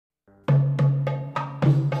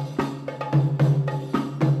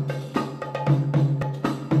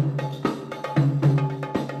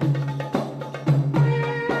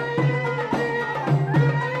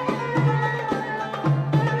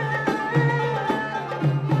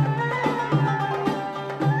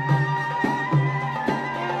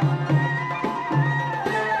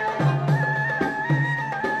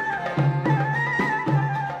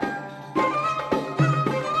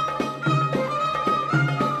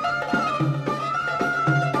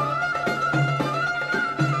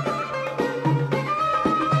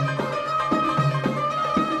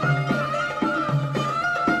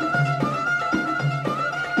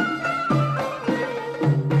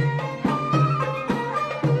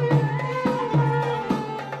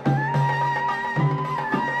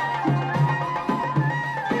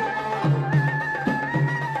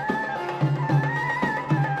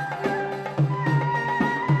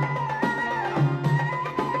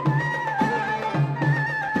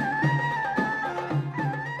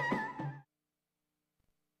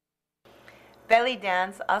Belly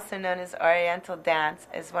dance, also known as Oriental dance,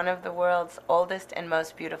 is one of the world's oldest and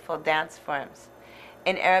most beautiful dance forms.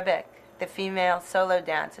 In Arabic, the female solo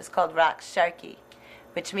dance is called Raqs Sharqi,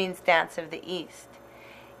 which means dance of the East.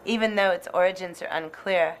 Even though its origins are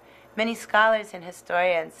unclear, many scholars and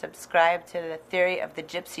historians subscribe to the theory of the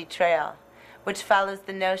Gypsy Trail, which follows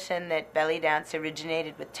the notion that belly dance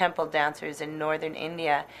originated with temple dancers in northern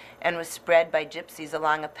India and was spread by gypsies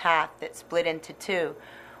along a path that split into two,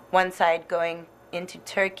 one side going into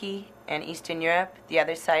Turkey and Eastern Europe, the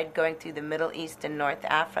other side going through the Middle East and North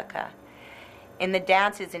Africa. In the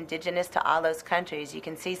dances indigenous to all those countries, you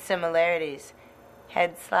can see similarities: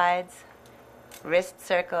 head slides, wrist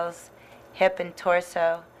circles, hip and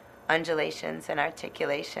torso, undulations and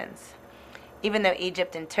articulations. Even though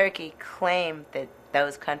Egypt and Turkey claim that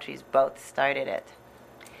those countries both started it.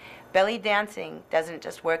 Belly dancing doesn't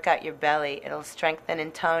just work out your belly, it'll strengthen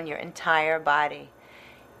and tone your entire body.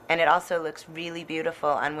 And it also looks really beautiful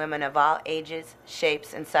on women of all ages,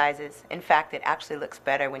 shapes, and sizes. In fact, it actually looks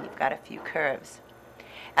better when you've got a few curves.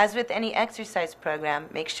 As with any exercise program,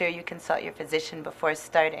 make sure you consult your physician before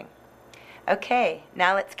starting. Okay,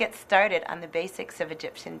 now let's get started on the basics of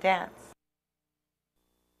Egyptian dance.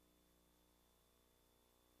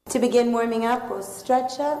 To begin warming up, we'll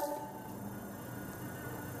stretch up.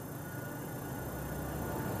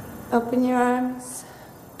 Open your arms,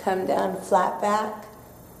 come down flat back.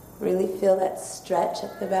 Really feel that stretch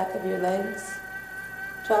up the back of your legs.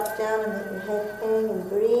 Drop down and let your head hang and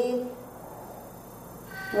breathe.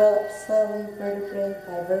 Roll up slowly, vertebrae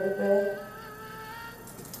by vertebrae.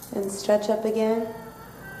 And stretch up again.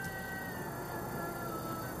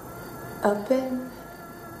 Open.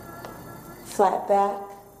 Flat back.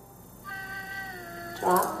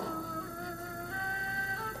 Drop.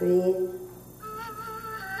 Breathe.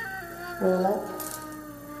 Roll up.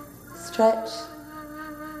 Stretch.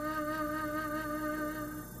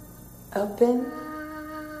 Open,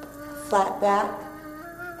 flat back,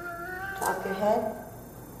 drop your head,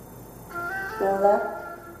 roll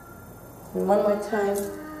up, and one more time,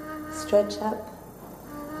 stretch up,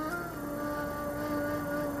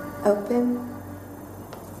 open,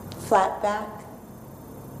 flat back,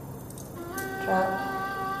 drop,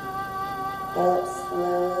 roll up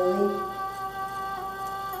slowly,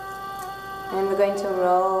 and we're going to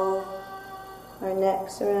roll our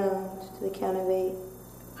necks around to the count of 8.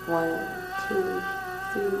 1, 2,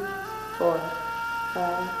 3, 4,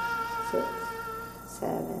 5, 6,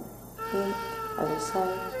 7, 8. Other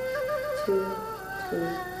side. 2, 3,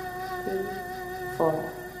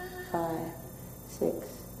 4, 5, 6,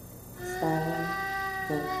 7,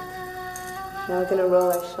 8. Now we're going to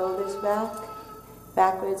roll our shoulders back,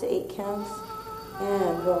 backwards 8 counts,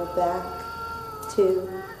 and roll back. 2,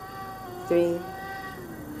 3,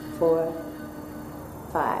 4,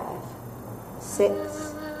 5,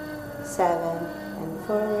 6, 7, and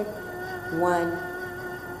forward. 1,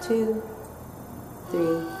 2,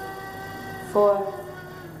 3, 4,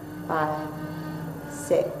 5,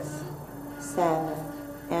 6, 7,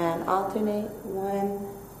 and alternate. 1,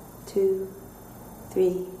 2,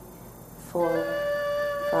 3, 4,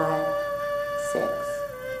 5, 6,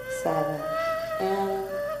 7, and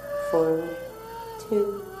forward.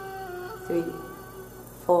 2, 3,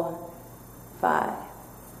 4, 5,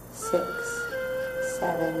 6,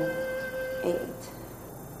 7, 8.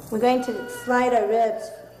 We're going to slide our ribs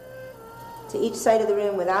to each side of the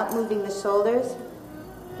room without moving the shoulders,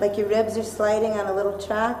 like your ribs are sliding on a little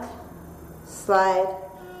track. Slide,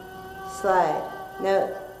 slide.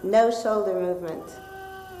 No shoulder movement,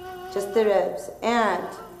 just the ribs. And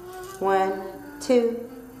 1, 2,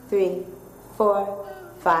 3, 4,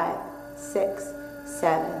 5, 6,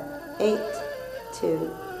 7, 8.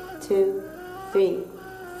 2, 2, 3,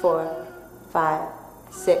 4, 5,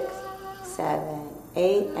 6, 7,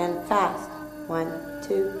 8, and fast. 1,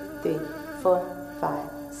 2, 3, 4, 5,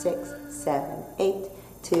 6, 7, 8.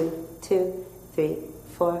 2, 2, 3,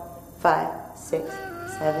 4, 5, 6,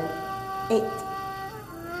 7, 8.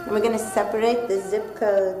 And we're going to separate the zip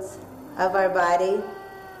codes of our body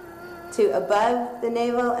to above the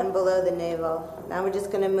navel and below the navel. Now we're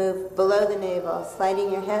just going to move below the navel,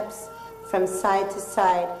 sliding your hips from side to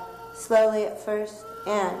side, slowly at first,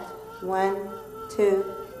 and 1, 2,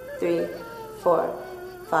 3, 4,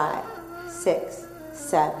 5, 6,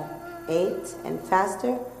 7, 8, and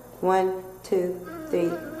faster. 1, 2,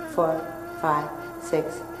 3, 4, 5,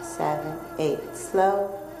 6, 7, 8. Slow.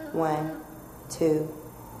 1, 2,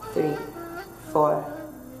 3, 4,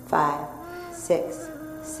 5, 6,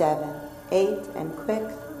 7, 8, and quick.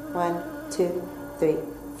 1, 2, 3,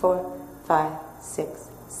 4, 5, 6,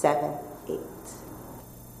 7, 8.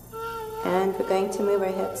 And we're going to move our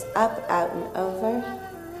hips up, out, and over.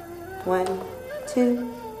 1,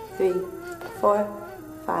 2, 3, 4,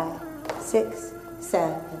 5, 6,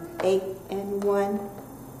 7, 8, and 1,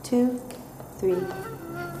 2, 3,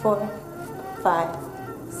 4, 5,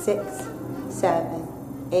 6, 7,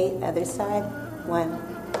 8. Other side. 1,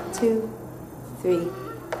 2, 3,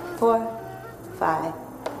 4, 5,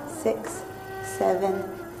 6, 7,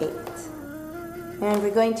 8. And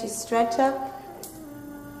we're going to stretch up.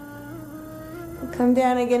 Come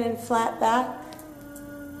down again and flat back.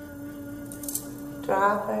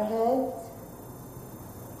 Drop our heads.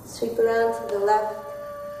 Sweep around to the left.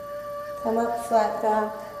 Come up, flat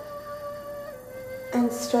back.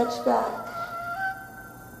 And stretch back.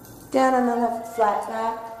 Down on the left, flat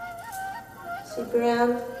back. Sweep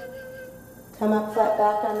around. Come up, flat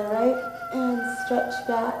back on the right. And stretch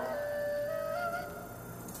back.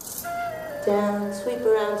 Down, sweep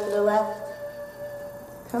around to the left.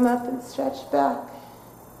 Come up and stretch back.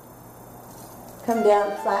 Come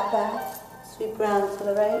down, flat back. Sweep around to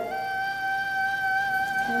the right.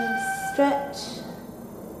 And stretch.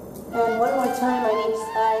 And one more time on each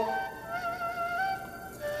side.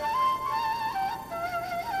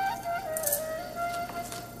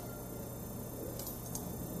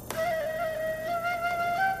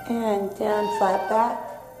 And down, flat back.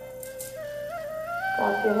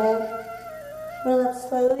 Drop your head. Roll up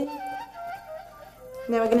slowly.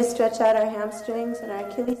 Now we're going to stretch out our hamstrings and our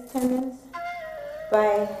Achilles tendons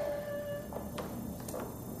by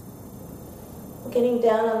getting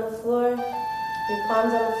down on the floor, your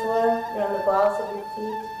palms on the floor, you're on the balls of your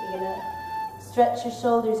feet. You're going to stretch your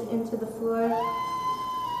shoulders into the floor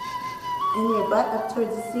and your butt up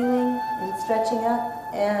towards the ceiling and stretching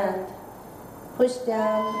up and push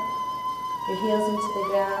down your heels into the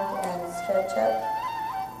ground and stretch up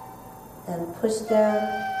and push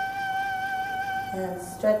down and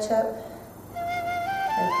stretch up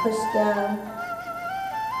and push down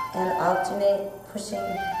and alternate pushing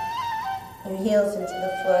your heels into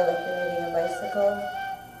the floor like you're riding a bicycle.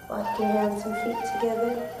 Walk your hands and feet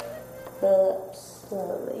together. Roll up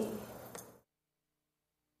slowly.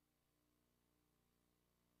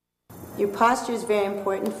 Your posture is very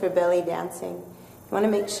important for belly dancing. You want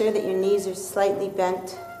to make sure that your knees are slightly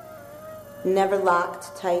bent, never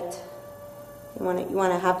locked tight. You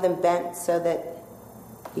want to have them bent so that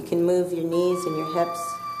you can move your knees and your hips.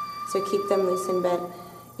 So keep them loose and bent.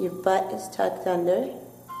 Your butt is tucked under.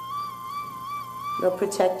 It'll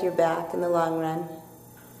protect your back in the long run.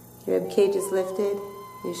 Your rib cage is lifted.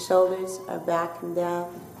 Your shoulders are back and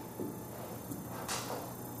down.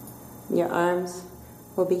 Your arms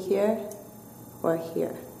will be here or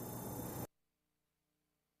here.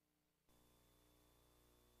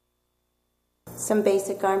 Some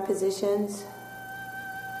basic arm positions.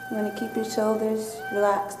 You want to keep your shoulders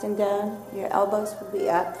relaxed and down. Your elbows will be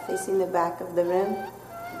up, facing the back of the room.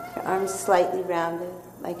 Your arms slightly rounded,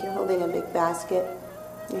 like you're holding a big basket.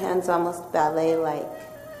 Your hands almost ballet-like.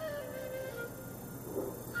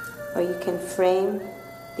 Or you can frame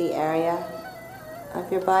the area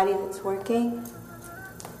of your body that's working.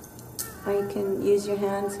 Or you can use your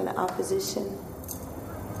hands in opposition.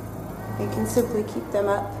 You can simply keep them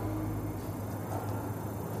up.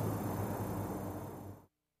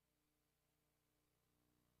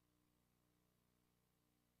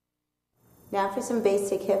 Now for some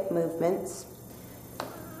basic hip movements.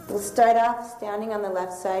 We'll start off standing on the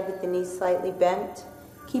left side with the knees slightly bent.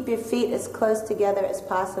 Keep your feet as close together as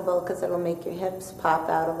possible because it'll make your hips pop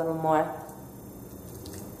out a little more.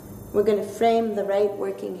 We're going to frame the right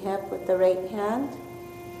working hip with the right hand,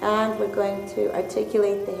 and we're going to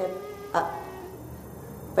articulate the hip up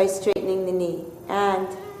by straightening the knee. And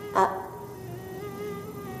up.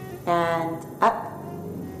 And up.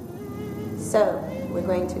 So we're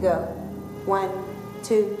going to go 1,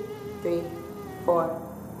 2, 3, 4,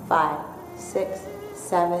 5, 6,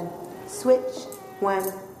 7. Switch.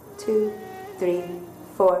 1, 2, 3,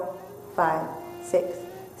 4, 5, 6,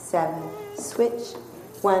 7. Switch.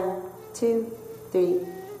 1, 2, 3,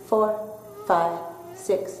 4, 5,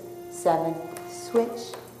 6, 7.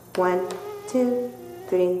 Switch. 1, 2,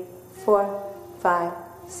 3, 4, 5,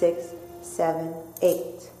 6, 7, 8.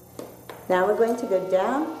 Now we're going to go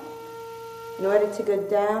down. In order to go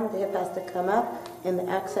down, the hip has to come up, and the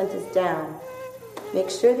accent is down.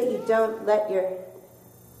 Make sure that you don't let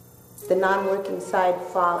the non-working side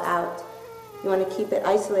fall out. You want to keep it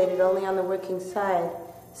isolated only on the working side,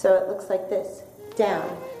 so it looks like this.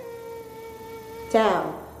 Down.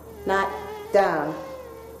 Down. Not down.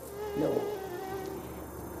 No.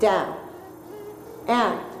 Down.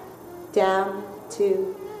 And down,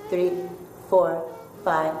 2, 3, 4,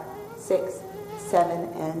 5, 6, 7,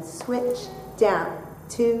 and switch, down,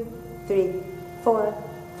 2, 3, 4,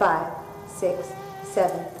 5, 6,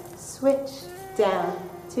 7, switch, down,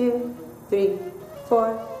 2, 3,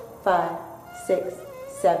 4, 5, 6,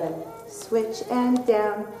 7, switch, and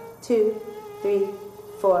down, 2, 3,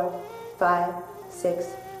 4, 5, 6,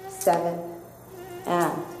 7,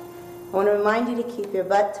 and I want to remind you to keep your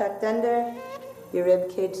butt tucked under, your rib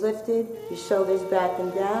cage lifted, your shoulders back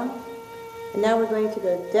and down. And now we're going to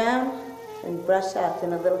go down and brush out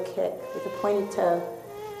in a little kick with a pointed toe.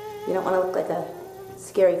 You don't want to look like a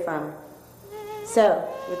scary farmer. So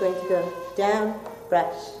we're going to go down,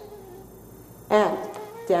 brush, and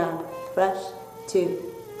down, brush,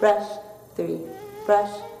 2, brush, 3,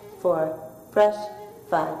 brush, 4, brush,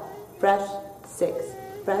 5, brush, 6,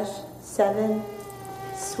 brush, 7,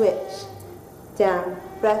 switch, down,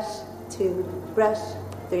 brush, 2, brush,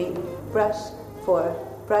 3, brush, 4,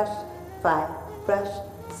 brush, 5, brush,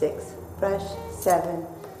 6, brush, 7,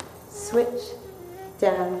 switch,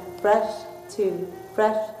 down, brush, 2,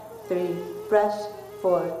 brush, 3, brush,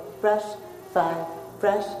 4, brush, 5,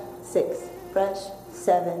 brush, 6, brush,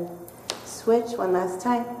 7, switch, one last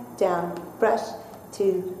time, down, brush,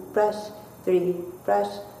 2, brush, 3,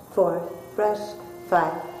 brush, 4, brush,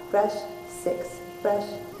 5, brush, 6, brush,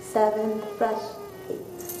 7, brush, 8.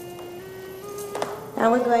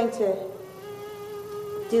 Now we're going to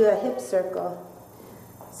do a hip circle.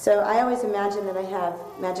 So I always imagine that I have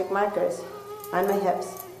magic markers on my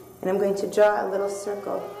hips, and I'm going to draw a little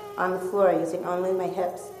circle on the floor using only my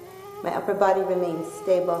hips. My upper body remains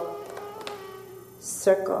stable.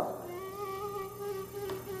 Circle.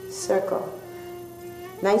 Circle.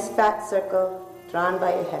 Nice fat circle drawn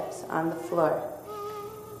by your hips on the floor.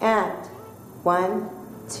 And 1,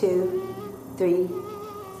 2, 3,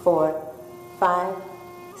 4, 5,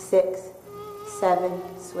 6, 7,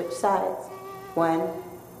 switch sides. 1,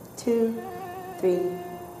 2, 3,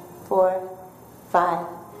 4, 5,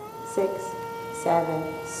 6, 7,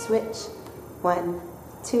 switch. 1,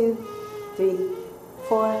 2, 3,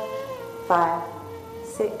 4, 5,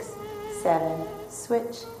 6, 7,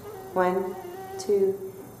 switch. 1,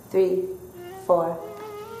 2, 3, 4,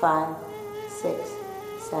 5, 6,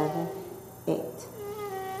 7, 8.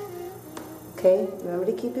 Okay, remember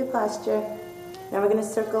to keep your posture. Now we're going to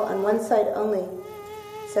circle on one side only.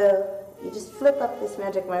 So you just flip up this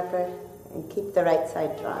magic marker and keep the right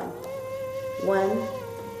side drawn. 1,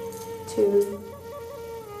 2,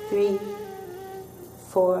 3,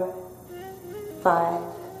 4, 5,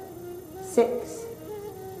 6,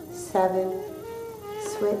 7,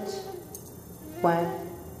 switch. 1,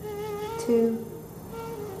 2,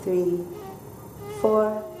 3,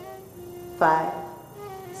 4, 5,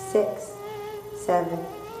 6, 7,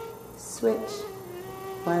 switch.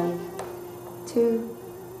 1, 2,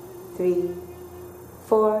 3,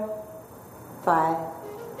 4, 5,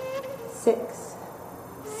 6,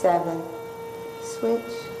 7,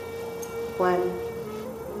 switch. 1,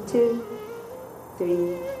 2,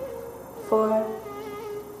 3, 4,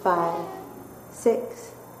 5,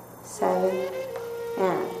 6, 7,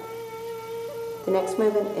 and the next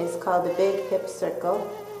movement is called the big hip circle,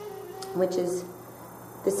 which is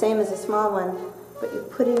the same as a small one, but you're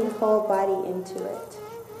putting your whole body into it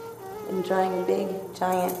and drawing a big,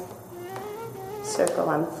 giant circle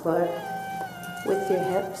on the floor with your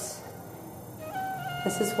hips.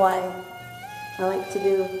 This is why I like to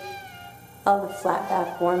do all the flat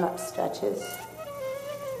back warm-up stretches.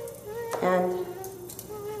 And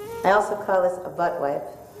I also call this a butt wipe,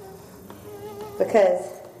 because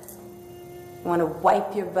you want to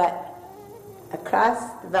wipe your butt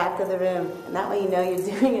across the back of the room, and that way you know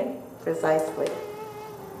you're doing it precisely.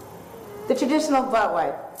 The traditional butt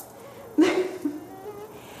wipe.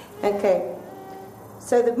 Okay,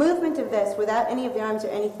 so the movement of this, without any of the arms or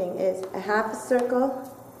anything, is a half a circle,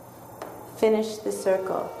 finish the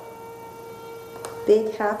circle.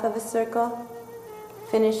 Big half of a circle,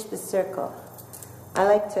 finish the circle. I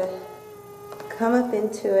like to come up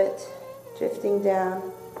into it, drifting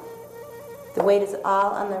down. The weight is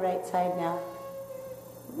all on the right side now.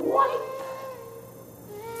 Wipe.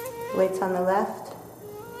 The weight's on the left.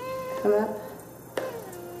 Come up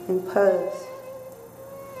and pose.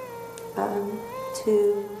 1,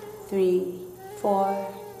 2, 3,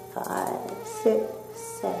 4, 5, 6,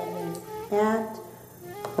 7, and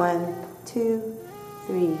 1, 2,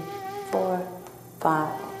 3, 4,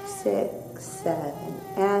 5, 6, 7,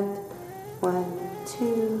 and 1,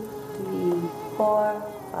 2, 3, 4,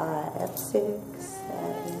 5, 6,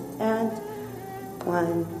 7, and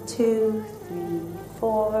 1, 2, 3,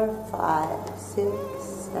 4, 5, 6,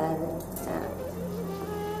 7, and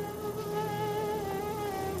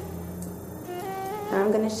Now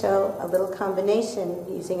I'm going to show a little combination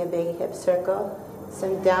using a big hip circle,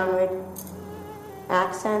 some downward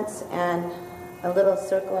accents, and a little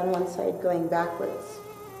circle on one side going backwards.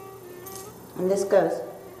 And this goes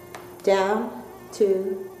down,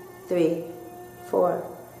 2, 3, 4.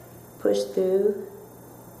 Push through,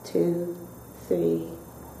 2, 3,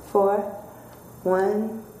 4.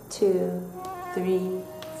 1, 2, 3,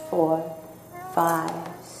 4, 5,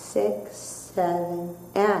 6, 7,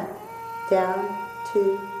 and down,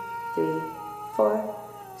 2, 3, 4.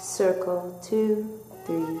 Circle, 2,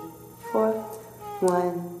 3, 4.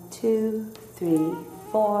 1, 2, 3,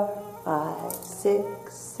 4, 5,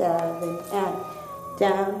 6, 7, and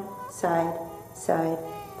down, side, side,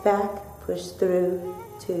 back, push through,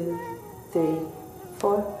 2, 3,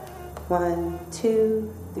 4. 1,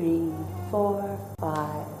 2, 3, 4,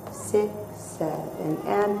 5, 6, 7,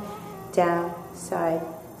 and down, side,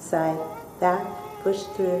 side, back, push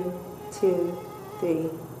through, 2, 3,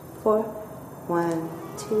 4. 1,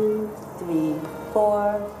 2, 3,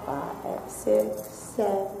 4, 5, 6,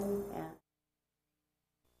 7, and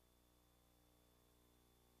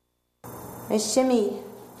a shimmy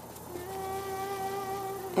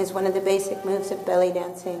is one of the basic moves of belly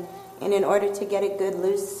dancing. And in order to get a good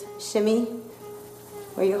loose shimmy,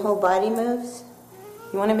 where your whole body moves,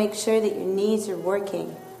 you want to make sure that your knees are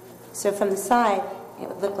working. So from the side, it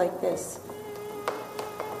would look like this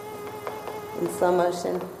in slow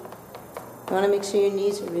motion. You want to make sure your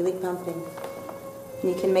knees are really pumping.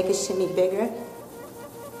 And you can make a shimmy bigger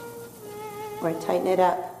or tighten it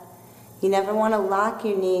up. You never want to lock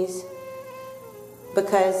your knees,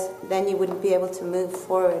 because then you wouldn't be able to move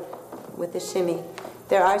forward with the shimmy.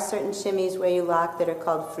 There are certain shimmies where you lock that are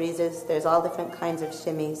called freezes. There's all different kinds of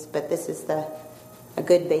shimmies, but this is a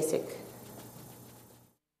good basic.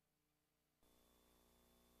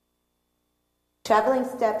 Traveling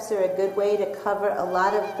steps are a good way to cover a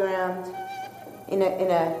lot of ground in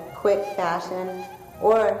a quick fashion,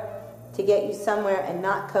 or to get you somewhere and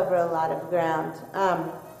not cover a lot of ground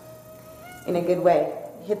in a good way.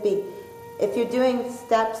 Hippie. If you're doing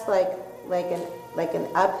steps like an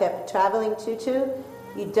up hip traveling tutu,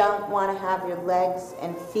 you don't want to have your legs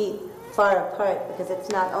and feet far apart, because it's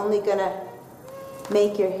not only going to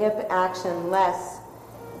make your hip action less,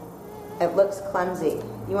 it looks clumsy.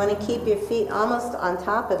 You want to keep your feet almost on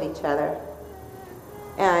top of each other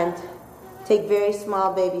and take very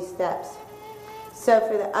small baby steps. So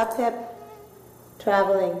for the up hip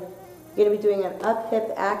traveling, you're going to be doing an up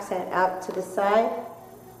hip accent out to the side,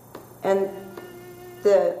 and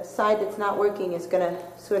the side that's not working is going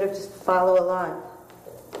to sort of just follow along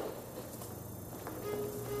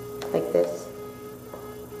like this.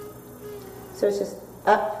 So it's just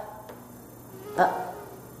up, up,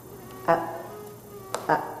 up,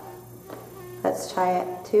 up. Let's try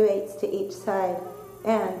it. 2 8s to each side.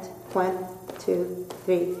 And 1, 2,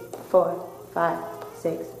 3, 4, 5,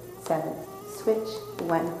 6, 7. Switch.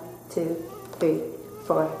 1, 2, 3,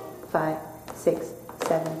 4, 5, 6,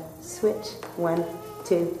 7. Switch. 1,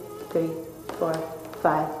 2, 3, 4,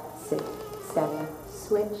 5, 6, 7.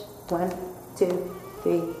 Switch. 1, 2,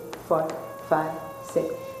 3, 4, 5,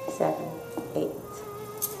 6, 7, 8.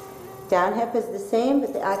 Down hip is the same,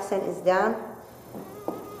 but the accent is down,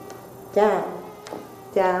 down,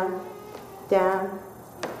 down, down,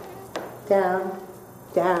 down,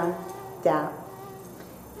 down, down,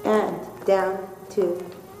 and down, 2,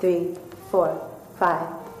 3, 4, 5,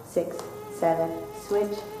 6, 7.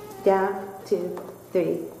 Switch. Down, 2,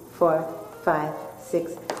 3, 4, 5,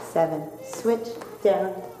 6, 7. Switch.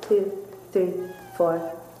 Down, 2, 3,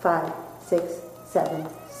 4, 5, 6, 7.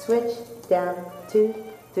 Switch. Down, 2,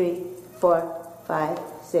 3, 4, 5,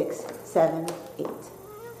 6, 7, 8.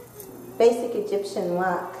 Basic Egyptian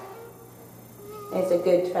walk is a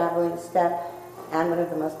good traveling step, and one of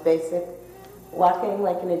the most basic. Walking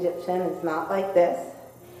like an Egyptian is not like this.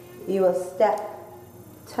 You will step,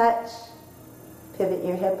 touch, pivot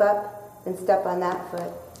your hip up, and step on that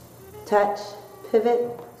foot. Touch,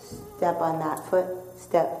 pivot, step on that foot,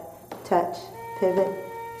 step, touch, pivot,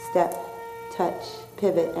 step, touch,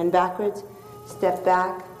 pivot, and backwards. Step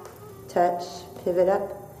back, touch, pivot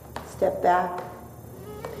up, step back,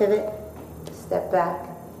 pivot, step back,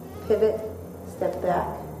 pivot, step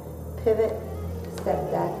back, pivot,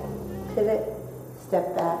 step back, pivot,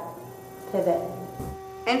 step back, pivot.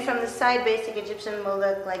 And from the side, basic Egyptian will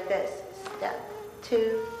look like this. Step,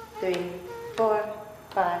 2, 3, 4,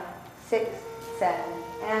 5, 6, 7,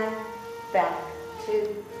 and back,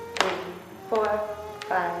 2, 3, 4,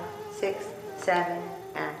 5, 6, 7,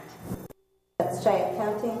 and. Let's try it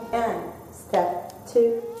counting. And step,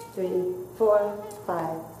 2, 3, 4,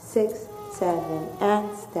 5, 6, 7,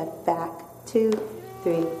 and step back, 2,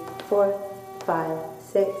 3, 4, 5,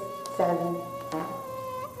 6, 7, 8.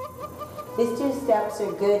 These 2 steps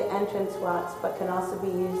are good entrance walks, but can also be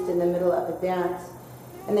used in the middle of a dance.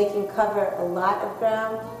 And they can cover a lot of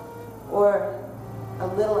ground or a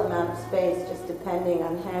little amount of space, just depending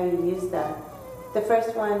on how you use them. The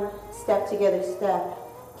first one, step together step,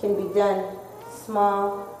 can be done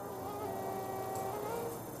small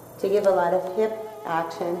to give a lot of hip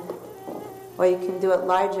action, or you can do it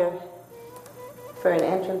larger for an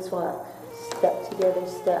entrance walk. Step together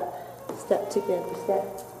step, step together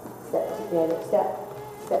step, step together step,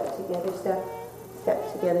 step together step,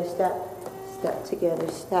 step together step, step together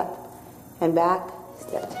step, and back,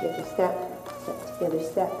 step together step, step together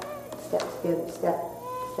step, step together step,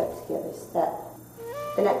 step together step.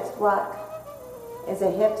 The next walk is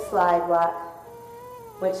a hip slide walk,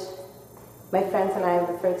 which my friends and I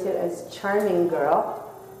refer to as Charming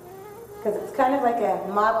Girl, because it's kind of like a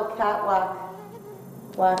model catwalk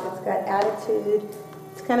walk. It's got attitude.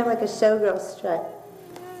 It's kind of like a showgirl strut,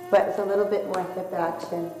 but with a little bit more hip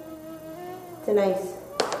action. It's a nice,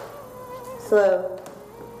 slow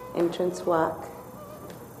entrance walk,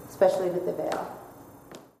 especially with the veil.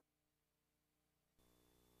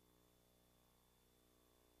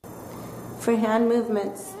 For hand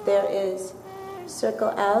movements, there is circle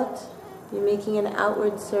out. You're making an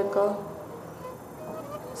outward circle.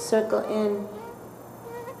 Circle in.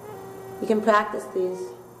 You can practice these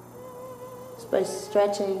just by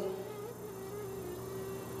stretching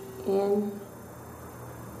in,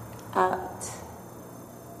 out,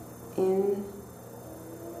 in,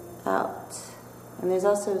 out. And there's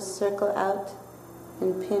also circle out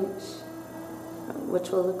and pinch, which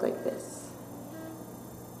will look like this.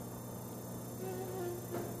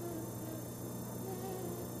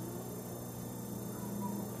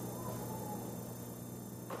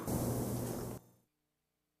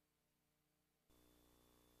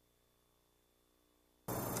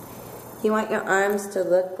 You want your arms to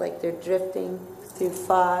look like they're drifting through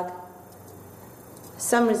fog.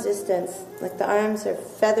 Some resistance, like the arms are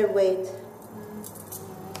featherweight,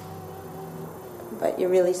 but you're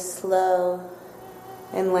really slow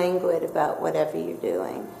and languid about whatever you're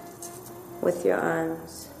doing with your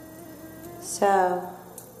arms. So,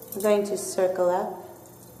 I'm going to circle up,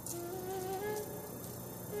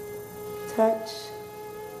 touch,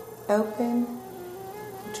 open,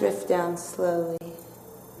 drift down slowly.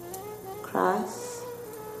 Cross,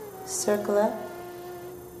 circle up,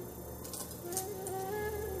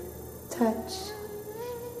 touch,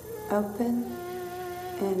 open,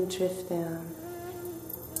 and drift down.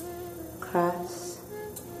 Cross,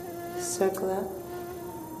 circle up,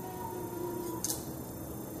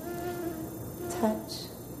 touch,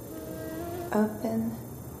 open,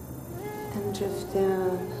 and drift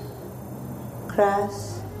down.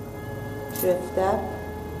 Cross, drift up,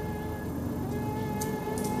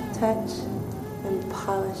 touch, and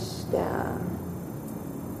polish down.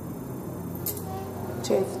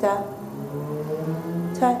 Drift up,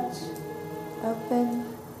 touch, open,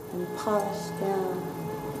 and polish down.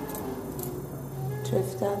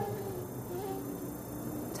 Drift up,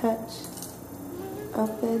 touch,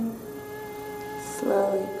 open,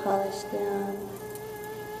 slowly polish down,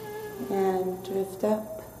 and drift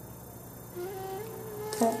up,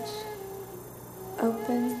 touch,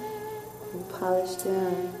 open, and polish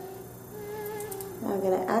down. Now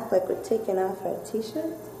we're going to act like we're taking off our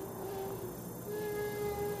t-shirt.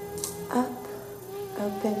 Up,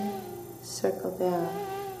 open, circle down.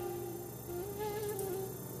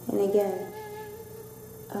 And again,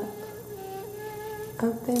 up,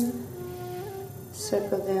 open,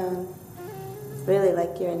 circle down. Really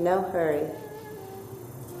like you're in no hurry.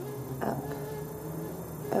 Up,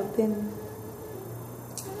 open,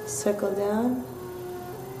 circle down.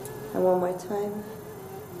 And one more time.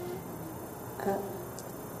 Up,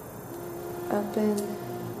 open,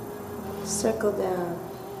 circle down.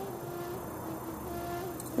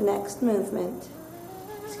 The next movement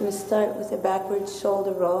is going to start with a backward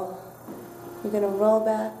shoulder roll. You're going to roll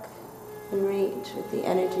back and reach with the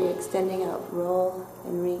energy extending out. Roll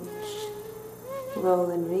and reach.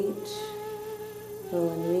 Roll and reach. Roll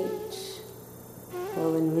and reach.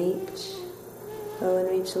 Roll and reach. Roll and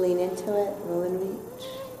reach. Lean into it. Roll and reach.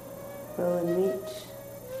 Roll and reach.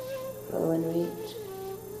 Roll and reach.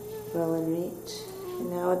 Roll and reach. And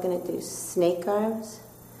now we're going to do snake arms.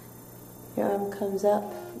 Your arm comes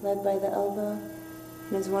up, led by the elbow.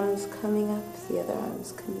 And as one arm's coming up, the other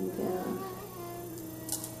arm's coming down.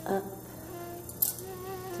 Up,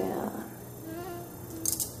 down,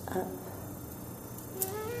 up,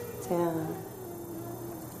 down,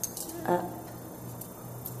 up,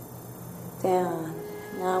 down.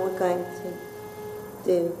 Now we're going to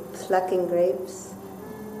do plucking grapes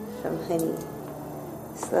from honey.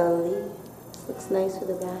 Slowly. This looks nice with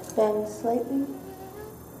the back bend slightly.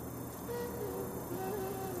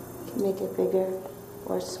 You can make it bigger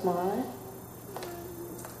or smaller.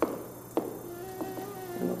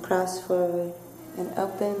 And we'll cross forward and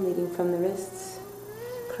open, leading from the wrists.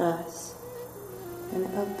 Cross and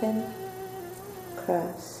open,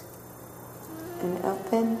 cross and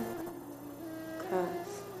open,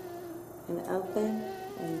 cross and open,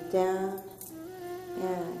 and down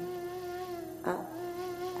and up,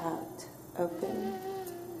 out, open,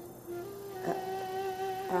 up,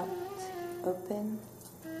 out, open,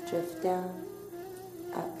 drift down,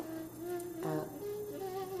 up, out,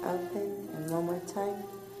 open, and one more time,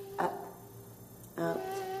 up, out,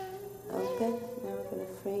 open. Now we're going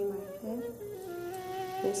to frame our head,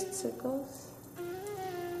 wrist circles.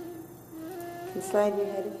 You can slide your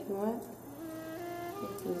head if you want. You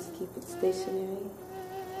can just keep it stationary.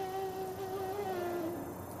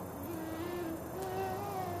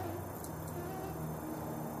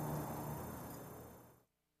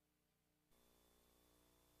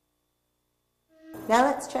 Now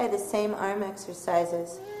let's try the same arm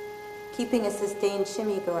exercises, keeping a sustained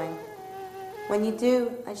shimmy going. When you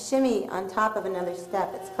do a shimmy on top of another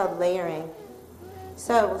step, it's called layering.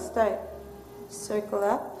 So we'll start. Circle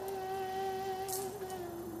up,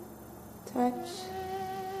 touch,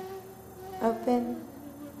 open,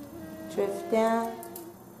 drift down,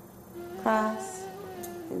 cross,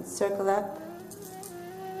 and circle up,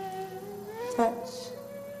 touch,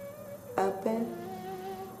 open,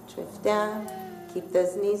 drift down, keep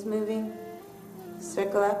those knees moving,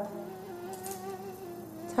 circle up,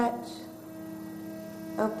 touch,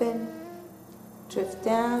 open, drift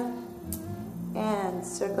down, and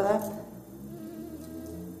circle up,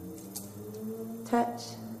 touch,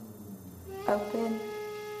 open,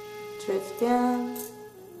 drift down,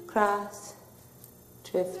 cross,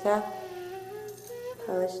 drift up,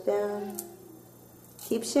 polish down,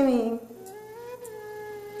 keep shimmying,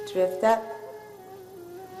 drift up,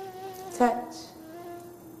 touch,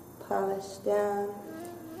 polish down,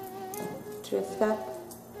 drift up,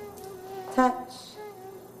 touch,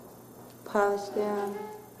 polish down.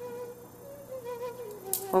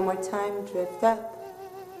 One more time, drift up,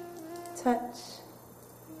 touch,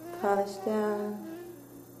 polish down,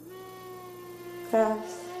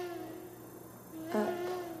 cross, up,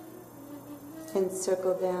 and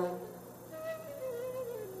circle down,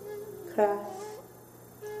 cross,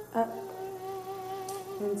 up,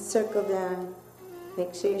 and circle down.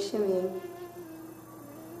 Make sure you're shimmying,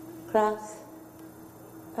 cross,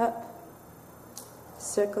 up,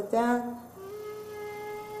 circle down,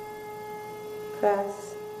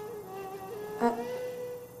 cross, up,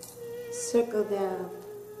 circle down,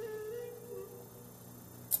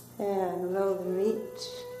 and roll and reach.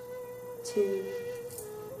 2,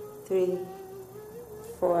 3,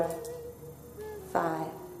 4, 5,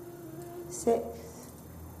 6,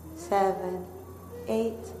 7,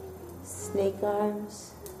 8. Snake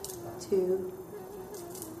arms. 2,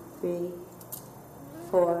 3,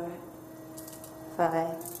 4,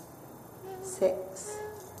 5, 6,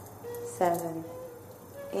 7,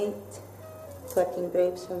 8. Plucking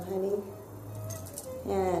grapes from honey.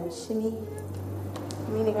 And shimmy.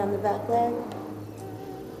 Leaning on the back leg.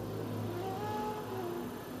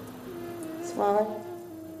 Smaller.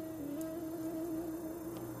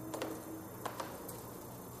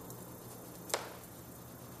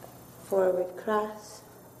 Forward cross,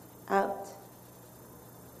 out,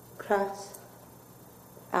 cross,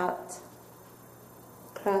 out,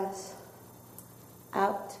 cross,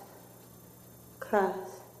 out,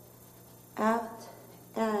 cross, out,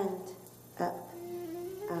 and up,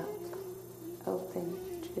 out, open,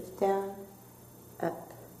 drift down,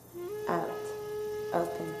 up, out,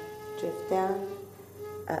 open, drift down,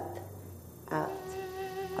 up, out,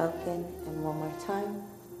 open, and one more time,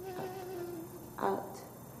 up, out,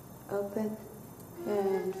 open,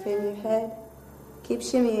 and frame your head. Keep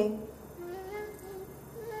shimmying.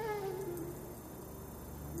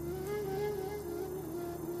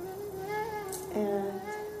 And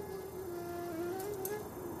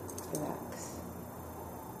relax.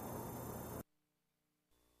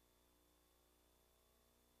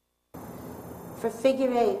 For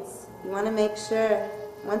figure eights, you want to make sure,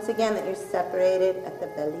 once again, that you're separated at the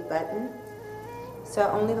belly button. So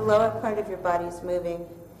only the lower part of your body is moving.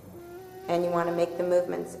 And you want to make the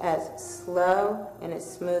movements as slow and as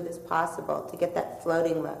smooth as possible to get that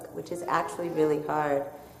floating look, which is actually really hard.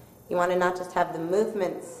 You want to not just have the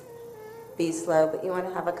movements be slow, but you want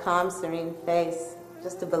to have a calm, serene face,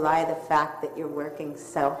 just to belie the fact that you're working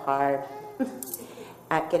so hard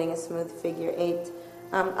at getting a smooth figure eight.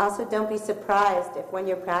 Also, don't be surprised if when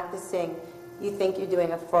you're practicing, you think you're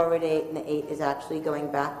doing a forward 8 and the 8 is actually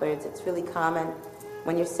going backwards. It's really common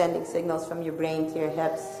when you're sending signals from your brain to your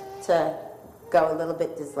hips to go a little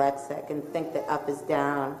bit dyslexic and think that up is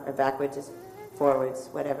down or backwards is forwards,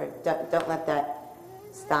 whatever. Don't let that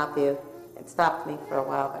stop you. It stopped me for a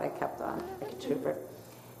while, but I kept on like a trooper.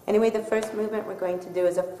 Anyway, the first movement we're going to do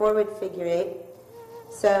is a forward figure 8.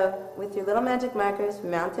 So with your little magic markers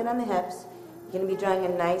mounted on the hips, you're going to be drawing a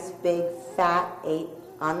nice big fat 8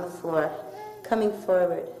 on the floor, coming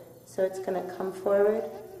forward. So it's going to come forward,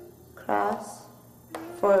 cross,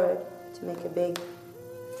 forward to make a big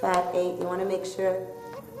fat 8. You want to make sure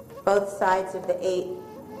both sides of the 8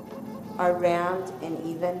 are round and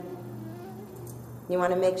even. You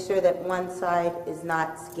want to make sure that one side is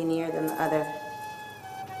not skinnier than the other.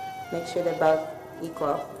 Make sure they're both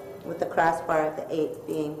equal, with the crossbar of the 8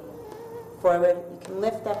 being forward. You can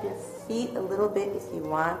lift up your feet a little bit if you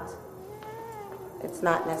want. It's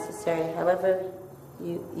not necessary. However,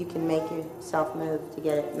 you can make yourself move to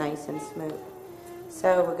get it nice and smooth.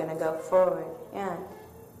 So we're going to go forward and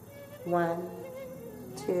 1,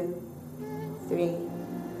 2, 3,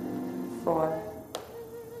 4,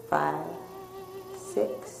 5,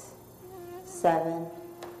 6, 7,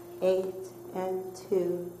 8, and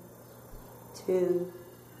 2, 2,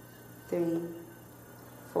 3,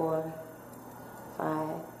 4, 5,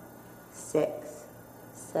 6,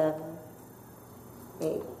 7,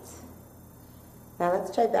 8. Now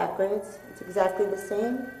let's try backwards. It's exactly the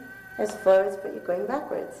same as forwards, but you're going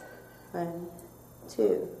backwards. 1,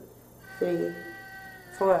 2, 3,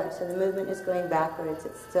 4. So the movement is going backwards.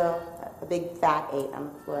 It's still a big fat 8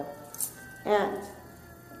 on the floor. And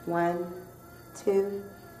 1, 2,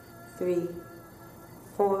 3,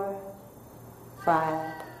 4,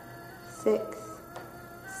 5, 6,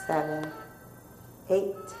 7,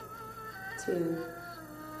 8, 2,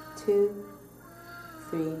 2,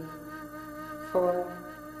 3, 4,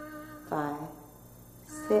 5,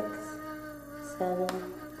 6, 7,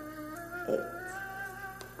 8.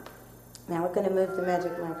 Now we're going to move the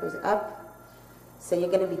magic markers up. So you're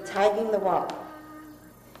going to be tagging the wall.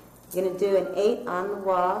 You're going to do an 8 on the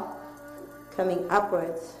wall, coming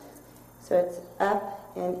upwards. So it's up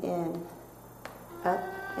and in, up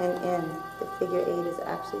and in. The figure 8 is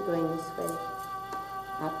actually going this way.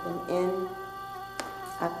 Up and in,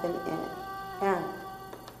 up and in. And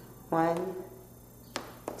 1,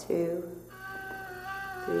 2,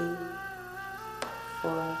 3,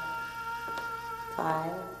 4,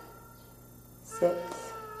 5,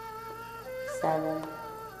 6, 7,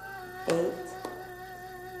 8,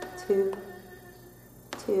 2,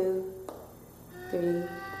 2, 3,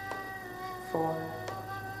 4,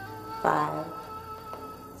 5,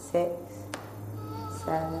 6,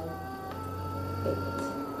 7, 8.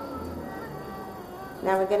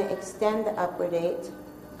 Now we're going to extend the upward 8.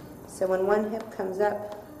 So when one hip comes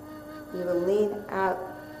up, you will lean out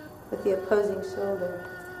with the opposing shoulder,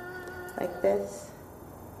 like this.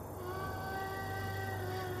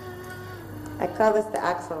 I call this the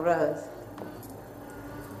Axl Rose.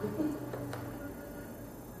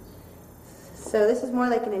 So this is more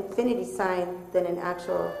like an infinity sign than an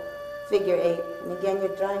actual figure 8. And again,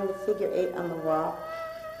 you're drawing the figure 8 on the wall.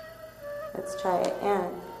 Let's try it.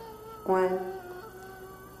 And 1,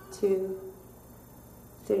 2,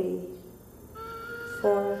 3,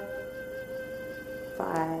 4,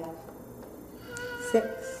 5,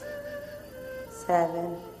 6,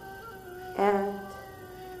 7, and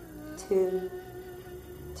 2,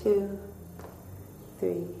 2,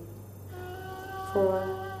 3,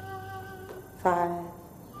 4, 5,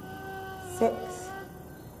 6,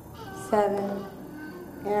 7,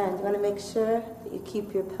 and you want to make sure that you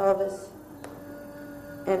keep your pelvis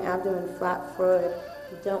and abdomen flat forward.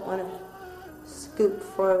 You don't want to scoop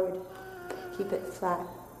forward. Keep it flat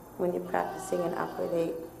when you're practicing an upward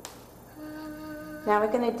 8. Now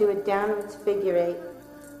we're going to do a downwards figure 8,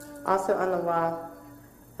 also on the wall.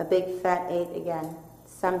 A big fat 8 again.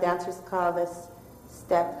 Some dancers call this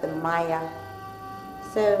step the Maya.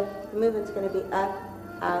 So the movement's going to be up,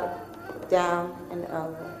 out, down, and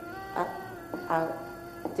over. Up,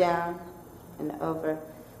 out, down, and over.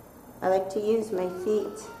 I like to use my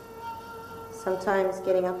feet. Sometimes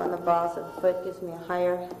getting up on the balls of the foot gives me a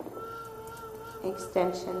higher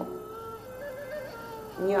extension.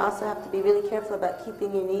 And you also have to be really careful about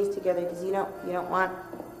keeping your knees together because you don't want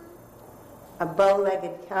a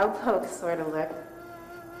bow-legged cowpoke sort of look.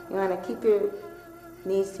 You want to keep your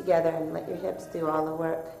knees together and let your hips do all the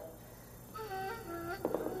work.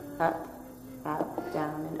 Up, out,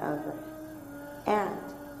 down, and over. And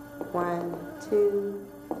 1, 2,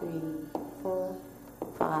 3, 4,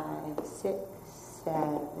 5, 6,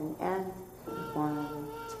 7, and 1,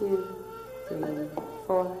 2, 3,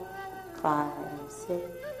 4, 5, 6,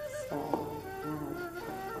 7, and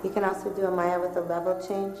you can also do a Maya with a level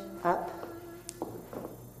change, up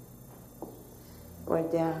or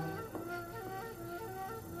down.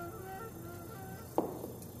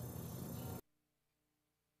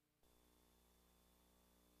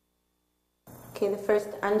 Okay, the first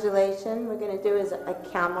undulation we're going to do is a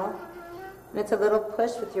camel, and it's a little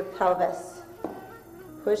push with your pelvis.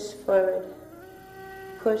 Push forward,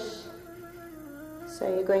 push. So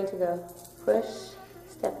you're going to go push,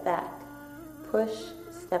 step back, push,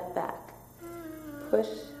 step back, push,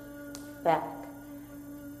 back.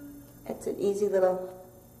 It's an easy little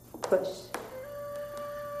push.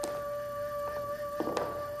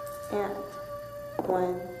 And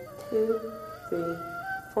 1, 2, 3,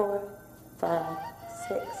 4, 5,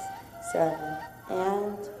 6, 7,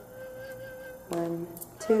 and 1,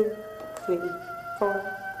 2, 3,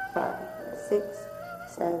 4, 5, 6,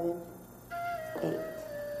 7, 8.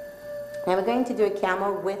 Now we're going to do a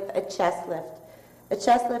camel with a chest lift. A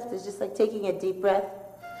chest lift is just like taking a deep breath,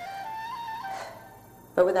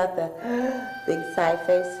 but without the big sigh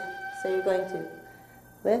face. So you're going to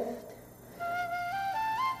lift,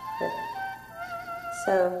 lift.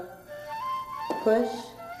 So push,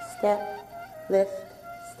 step, lift,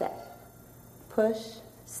 step. Push,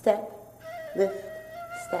 step, lift,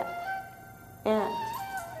 step. And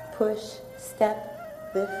push, step,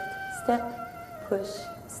 lift, step. Push,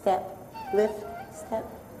 step, lift, step.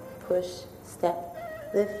 Push, step,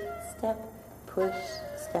 lift, step. Push,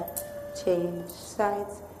 step. Change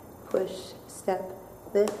sides. Push, step,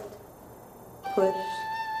 lift. Push,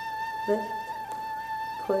 lift.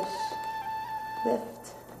 Push,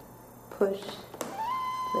 lift. Push,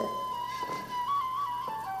 lift.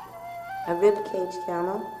 A rib cage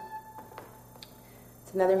camel.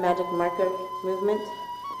 It's another magic marker movement.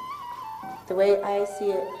 The way I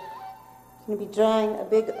see it, you're going to be drawing a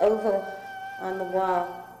big oval on the wall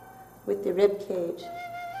with the rib cage.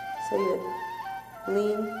 So you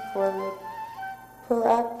lean forward, pull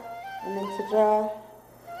up, and then to draw,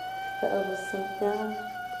 the oval sink down,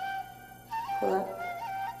 pull up,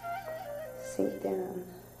 sink down.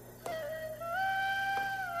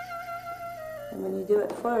 And when you do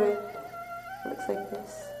it forward, it looks like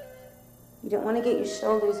this. You don't want to get your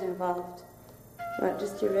shoulders involved. You want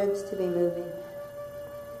just your ribs to be moving.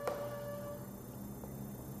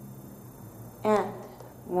 And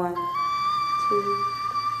 1, 2,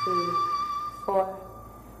 3, 4,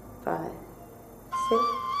 5, 6,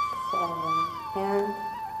 7, and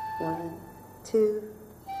 1, 2,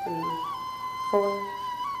 3, 4,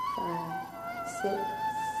 5, 6,